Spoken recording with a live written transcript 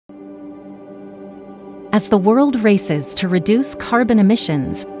As the world races to reduce carbon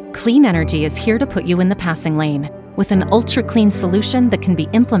emissions, Clean Energy is here to put you in the passing lane with an ultra-clean solution that can be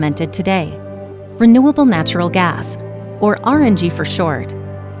implemented today. Renewable natural gas, or RNG for short,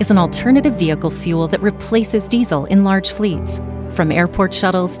 is an alternative vehicle fuel that replaces diesel in large fleets, from airport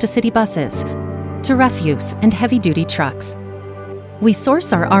shuttles to city buses, to refuse and heavy-duty trucks. We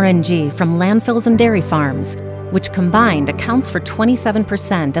source our RNG from landfills and dairy farms, which combined accounts for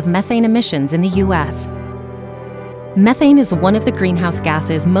 27% of methane emissions in the US. Methane is one of the greenhouse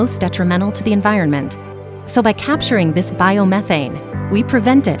gases most detrimental to the environment. So by capturing this biomethane, we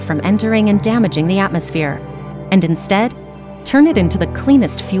prevent it from entering and damaging the atmosphere, and instead, turn it into the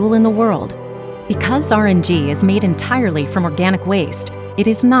cleanest fuel in the world. Because RNG is made entirely from organic waste, it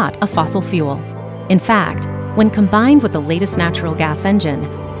is not a fossil fuel. In fact, when combined with the latest natural gas engine,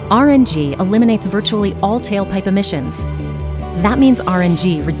 RNG eliminates virtually all tailpipe emissions. That means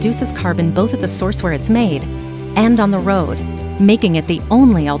RNG reduces carbon both at the source where it's made and on the road, making it the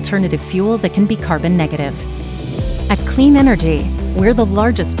only alternative fuel that can be carbon negative. At Clean Energy, we're the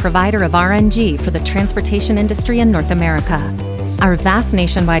largest provider of RNG for the transportation industry in North America. Our vast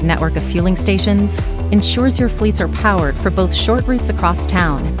nationwide network of fueling stations ensures your fleets are powered for both short routes across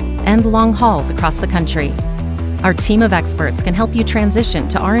town and long hauls across the country. Our team of experts can help you transition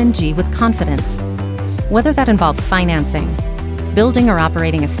to RNG with confidence. Whether that involves financing, building or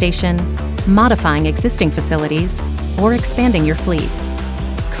operating a station, modifying existing facilities, or expanding your fleet,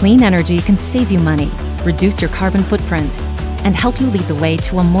 Clean Energy can save you money, reduce your carbon footprint, and help you lead the way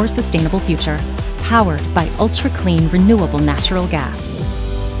to a more sustainable future, powered by ultra-clean renewable natural gas.